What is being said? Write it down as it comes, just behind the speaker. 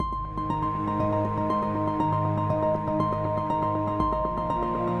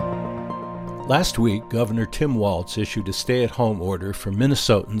Last week, Governor Tim Walz issued a stay-at-home order for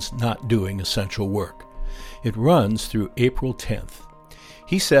Minnesotans not doing essential work. It runs through April 10th.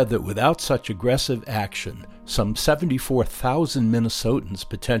 He said that without such aggressive action, some 74,000 Minnesotans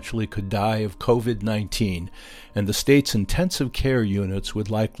potentially could die of COVID-19, and the state's intensive care units would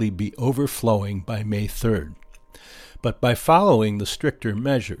likely be overflowing by May 3rd. But by following the stricter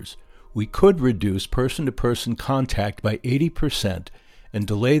measures, we could reduce person-to-person contact by 80% and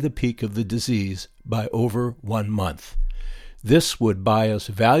delay the peak of the disease by over 1 month. This would buy us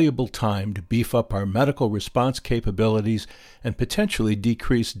valuable time to beef up our medical response capabilities and potentially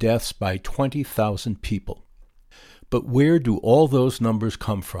decrease deaths by 20,000 people. But where do all those numbers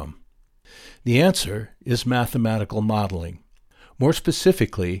come from? The answer is mathematical modeling. More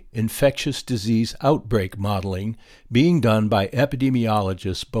specifically, infectious disease outbreak modeling being done by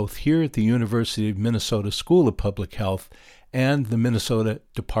epidemiologists both here at the University of Minnesota School of Public Health and the Minnesota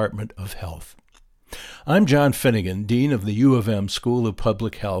Department of Health. I'm John Finnegan, Dean of the U of M School of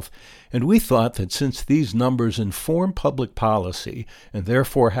Public Health, and we thought that since these numbers inform public policy and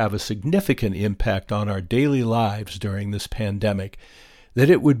therefore have a significant impact on our daily lives during this pandemic, that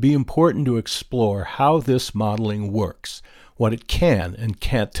it would be important to explore how this modeling works, what it can and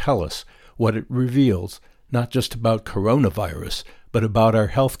can't tell us, what it reveals, not just about coronavirus, but about our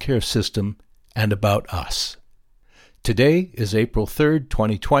healthcare system and about us. Today is April 3rd,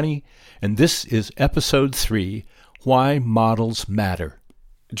 2020, and this is Episode 3, Why Models Matter.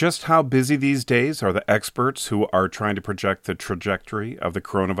 Just how busy these days are the experts who are trying to project the trajectory of the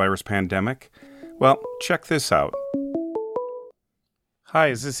coronavirus pandemic? Well, check this out. Hi,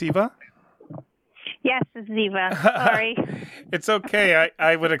 is this Eva? Yes, it's Eva. Sorry. It's okay.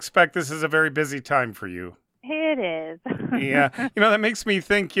 I would expect this is a very busy time for you. It is. Yeah. That makes me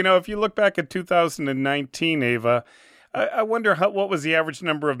think, if you look back at 2019, Eva, I wonder what was the average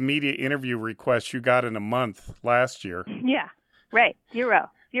number of media interview requests you got in a month last year? Yeah, right. Zero.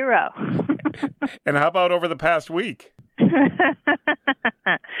 And how about over the past week?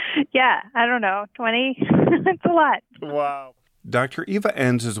 Yeah, I don't know, 20? It's a lot. Wow. Dr. Eva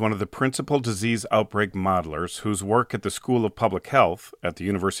Enns is one of the principal disease outbreak modelers whose work at the School of Public Health at the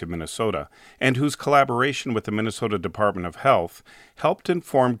University of Minnesota and whose collaboration with the Minnesota Department of Health helped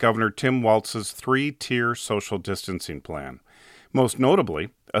inform Governor Tim Walz's 3-tier social distancing plan, most notably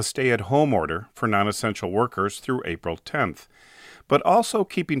a stay-at-home order for non-essential workers through April 10th, but also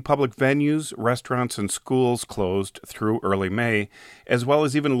keeping public venues, restaurants, and schools closed through early May, as well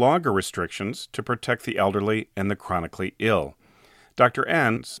as even longer restrictions to protect the elderly and the chronically ill. Dr.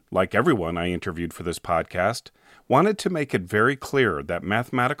 Enns, like everyone I interviewed for this podcast, wanted to make it very clear that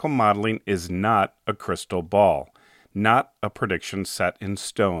mathematical modeling is not a crystal ball, not a prediction set in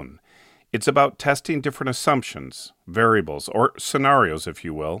stone. It's about testing different assumptions, variables, or scenarios, if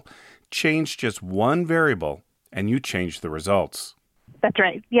you will. Change just one variable, and you change the results. That's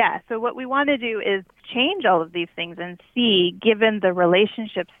right. Yeah. So what we want to do is change all of these things and see, given the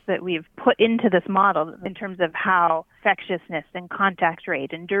relationships that we've put into this model in terms of how infectiousness and contact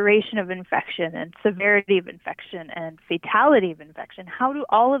rate and duration of infection and severity of infection and fatality of infection, how do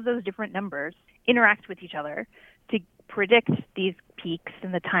all of those different numbers interact with each other to predict these peaks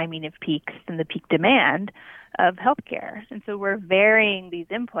and the timing of peaks and the peak demand of healthcare? And so we're varying these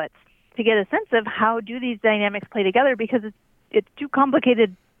inputs to get a sense of how do these dynamics play together, because it's too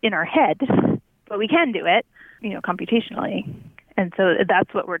complicated in our head, but we can do it, computationally. And so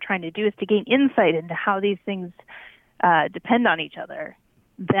that's what we're trying to do, is to gain insight into how these things depend on each other,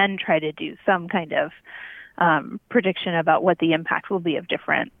 then try to do some kind of prediction about what the impact will be of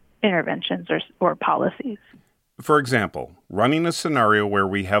different interventions or policies. For example, running a scenario where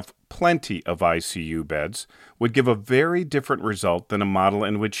we have plenty of ICU beds would give a very different result than a model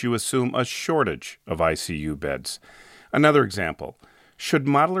in which you assume a shortage of ICU beds. Another example, should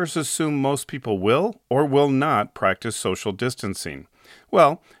modelers assume most people will or will not practice social distancing?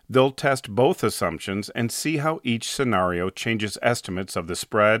 Well, they'll test both assumptions and see how each scenario changes estimates of the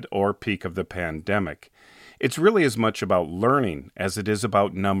spread or peak of the pandemic. It's really as much about learning as it is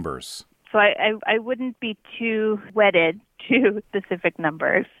about numbers. So I wouldn't be too wedded to specific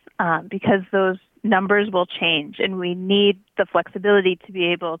numbers because those numbers will change, and we need the flexibility to be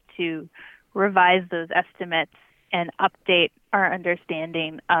able to revise those estimates and update our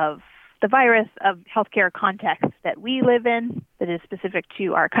understanding of the virus, of healthcare context that we live in that is specific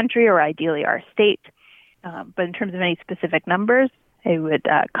to our country or ideally our state. But in terms of any specific numbers, I would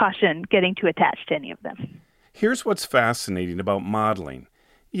caution getting too attached to any of them. Here's what's fascinating about modeling.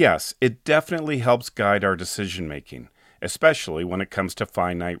 Yes, it definitely helps guide our decision-making, especially when it comes to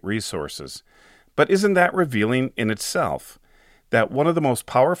finite resources. But isn't that revealing in itself? that one of the most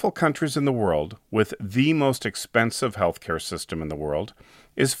powerful countries in the world, with the most expensive healthcare system in the world,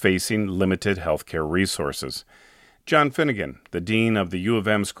 is facing limited healthcare resources. John Finnegan, the dean of the U of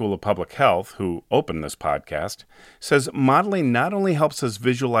M School of Public Health, who opened this podcast, says modeling not only helps us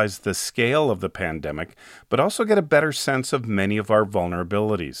visualize the scale of the pandemic, but also get a better sense of many of our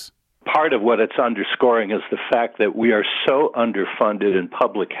vulnerabilities. Part of what it's underscoring is the fact that we are so underfunded in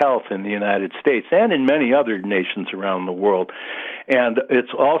public health in the United States and in many other nations around the world. And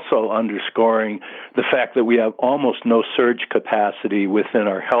it's also underscoring the fact that we have almost no surge capacity within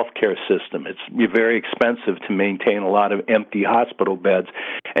our healthcare system. It's very expensive to maintain a lot of empty hospital beds,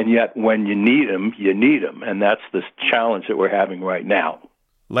 and yet when you need them, you need them. And that's the challenge that we're having right now.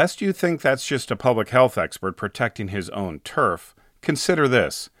 Lest you think that's just a public health expert protecting his own turf, consider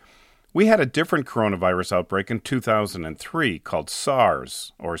this. We had a different coronavirus outbreak in 2003 called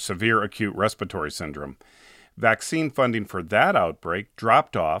SARS, or Severe Acute Respiratory Syndrome. Vaccine funding for that outbreak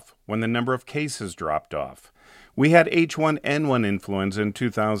dropped off when the number of cases dropped off. We had H1N1 influenza in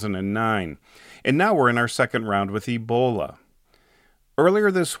 2009, and now we're in our second round with Ebola.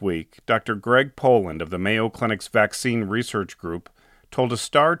 Earlier this week, Dr. Greg Poland of the Mayo Clinic's Vaccine Research Group told a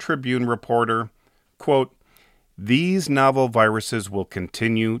Star Tribune reporter, quote, "These novel viruses will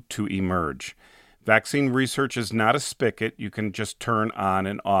continue to emerge. Vaccine research is not a spigot you can just turn on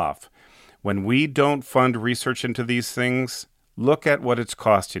and off. When we don't fund research into these things, look at what it's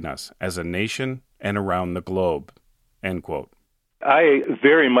costing us as a nation and around the globe." End quote. I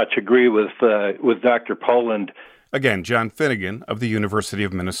very much agree with Dr. Poland. Again, John Finnegan of the University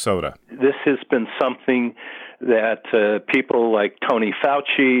of Minnesota. This has been something that people like Tony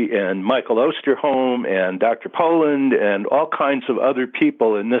Fauci and Michael Osterholm and Dr. Poland and all kinds of other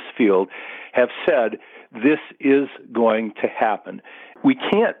people in this field have said this is going to happen. We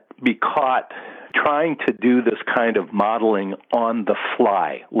can't be caught trying to do this kind of modeling on the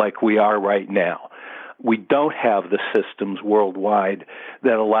fly like we are right now. We don't have the systems worldwide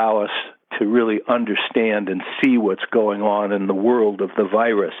that allow us to really understand and see what's going on in the world of the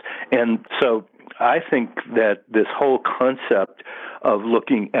virus. And so I think that this whole concept of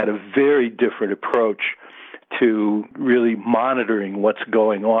looking at a very different approach to really monitoring what's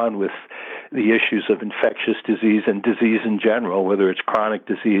going on with the issues of infectious disease and disease in general, whether it's chronic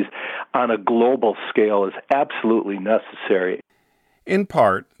disease, on a global scale is absolutely necessary. In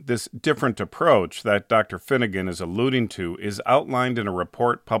part, this different approach that Dr. Finnegan is alluding to is outlined in a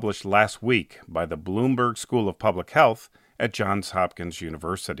report published last week by the Bloomberg School of Public Health at Johns Hopkins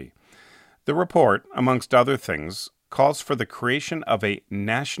University. The report, amongst other things, calls for the creation of a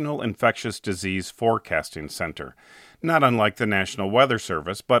National Infectious Disease Forecasting Center, not unlike the National Weather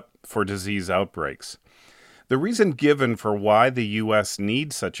Service, but for disease outbreaks. The reason given for why the U.S.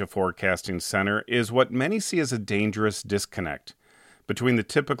 needs such a forecasting center is what many see as a dangerous disconnect between the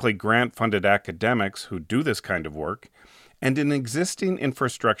typically grant-funded academics who do this kind of work and an existing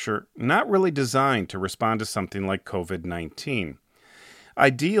infrastructure not really designed to respond to something like COVID-19.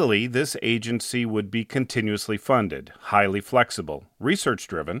 Ideally, this agency would be continuously funded, highly flexible,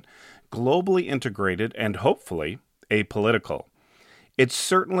 research-driven, globally integrated, and hopefully apolitical. It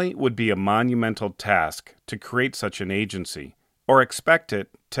certainly would be a monumental task to create such an agency, or expect it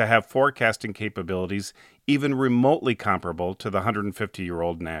to have forecasting capabilities even remotely comparable to the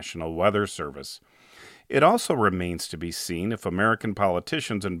 150-year-old National Weather Service. It also remains to be seen if American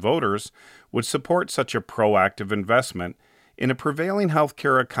politicians and voters would support such a proactive investment in a prevailing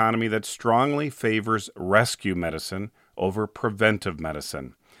healthcare economy that strongly favors rescue medicine over preventive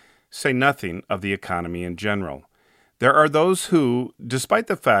medicine. Say nothing of the economy in general. There are those who, despite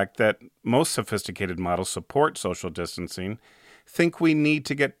the fact that most sophisticated models support social distancing, think we need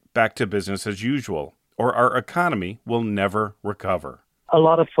to get back to business as usual, or our economy will never recover. A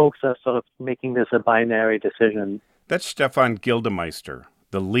lot of folks are sort of making this a binary decision. That's Stefan Gildemeister,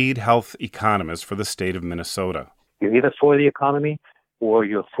 the lead health economist for the state of Minnesota. You're either for the economy or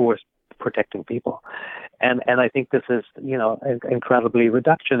you're for protecting people. And I think this is, incredibly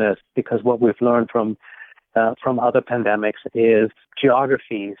reductionist, because what we've learned from other pandemics is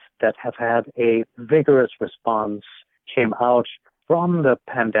geographies that have had a vigorous response came out from the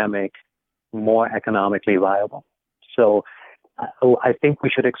pandemic more economically viable. So I think we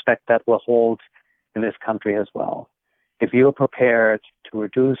should expect that will hold in this country as well. If you're prepared to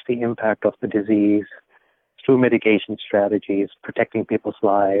reduce the impact of the disease through mitigation strategies, protecting people's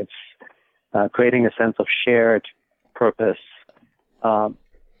lives, creating a sense of shared purpose,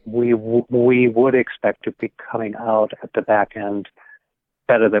 we would expect to be coming out at the back end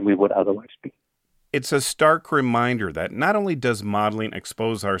better than we would otherwise be. It's a stark reminder that not only does modeling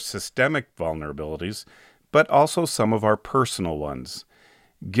expose our systemic vulnerabilities, but also some of our personal ones.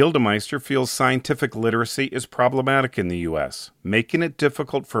 Gildemeister feels scientific literacy is problematic in the U.S., making it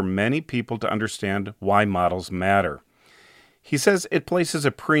difficult for many people to understand why models matter. He says it places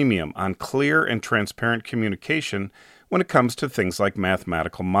a premium on clear and transparent communication when it comes to things like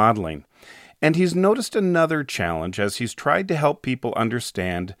mathematical modeling. And he's noticed another challenge as he's tried to help people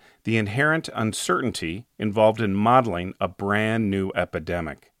understand the inherent uncertainty involved in modeling a brand new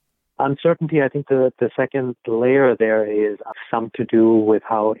epidemic. Uncertainty, I think the second layer there is some to do with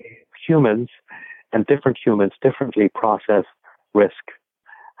how humans and different humans differently process risk.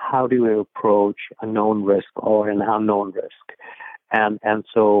 How do we approach a known risk or an unknown risk? And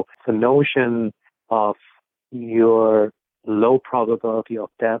so the notion of your low probability of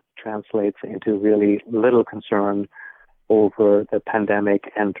death translates into really little concern over the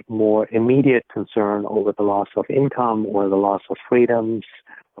pandemic and more immediate concern over the loss of income or the loss of freedoms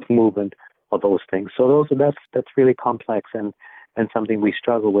of movement or those things. So that's really complex and something we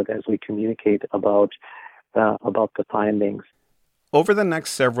struggle with as we communicate about the findings. Over the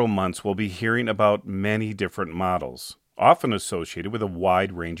next several months, we'll be hearing about many different models, often associated with a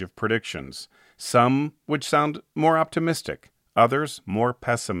wide range of predictions, some which sound more optimistic, others more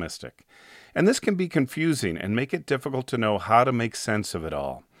pessimistic. And this can be confusing and make it difficult to know how to make sense of it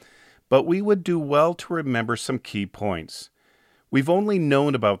all. But we would do well to remember some key points. We've only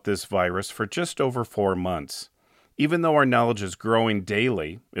known about this virus for just over 4 months. Even though our knowledge is growing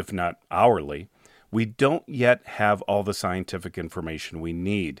daily, if not hourly, we don't yet have all the scientific information we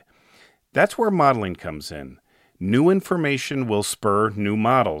need. That's where modeling comes in. New information will spur new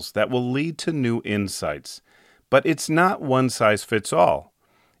models that will lead to new insights. But it's not one size fits all.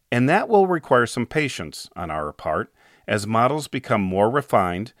 And that will require some patience on our part as models become more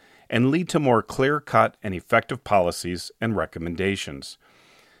refined and lead to more clear-cut and effective policies and recommendations.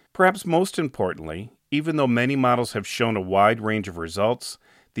 Perhaps most importantly, even though many models have shown a wide range of results,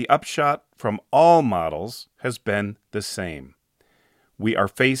 the upshot from all models has been the same. We are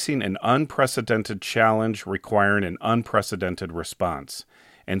facing an unprecedented challenge requiring an unprecedented response,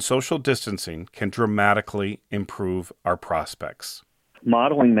 and social distancing can dramatically improve our prospects.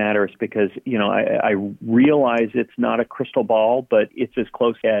 Modeling matters because, I realize it's not a crystal ball, but it's as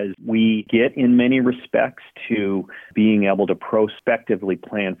close as we get in many respects to being able to prospectively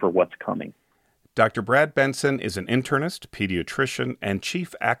plan for what's coming. Dr. Brad Benson is an internist, pediatrician, and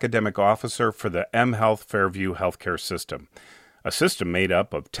chief academic officer for the mHealth Fairview Healthcare System, a system made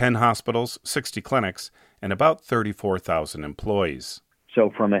up of 10 hospitals, 60 clinics, and about 34,000 employees.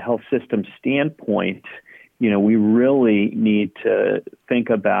 So from a health system standpoint, we really need to think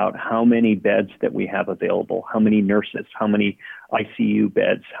about how many beds that we have available, how many nurses, how many ICU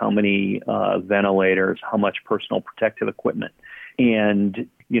beds, how many ventilators, how much personal protective equipment. And,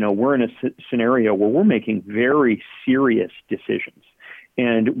 we're in a scenario where we're making very serious decisions.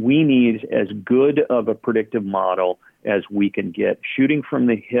 And we need as good of a predictive model as we can get. Shooting from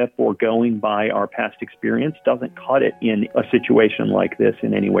the hip or going by our past experience doesn't cut it in a situation like this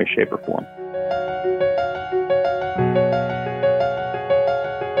in any way, shape, or form.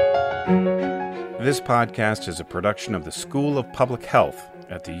 This podcast is a production of the School of Public Health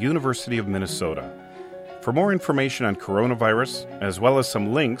at the University of Minnesota. For more information on coronavirus, as well as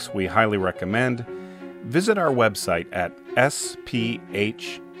some links we highly recommend, visit our website at sph.umn.edu.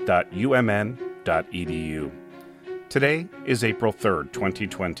 Today is April 3rd,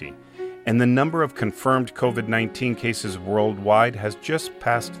 2020, and the number of confirmed COVID-19 cases worldwide has just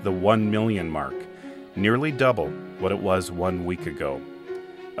passed the 1 million mark, nearly double what it was 1 week ago.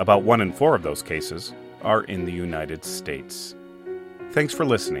 About 1 in 4 of those cases are in the United States. Thanks for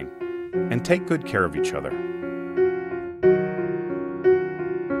listening, and take good care of each other.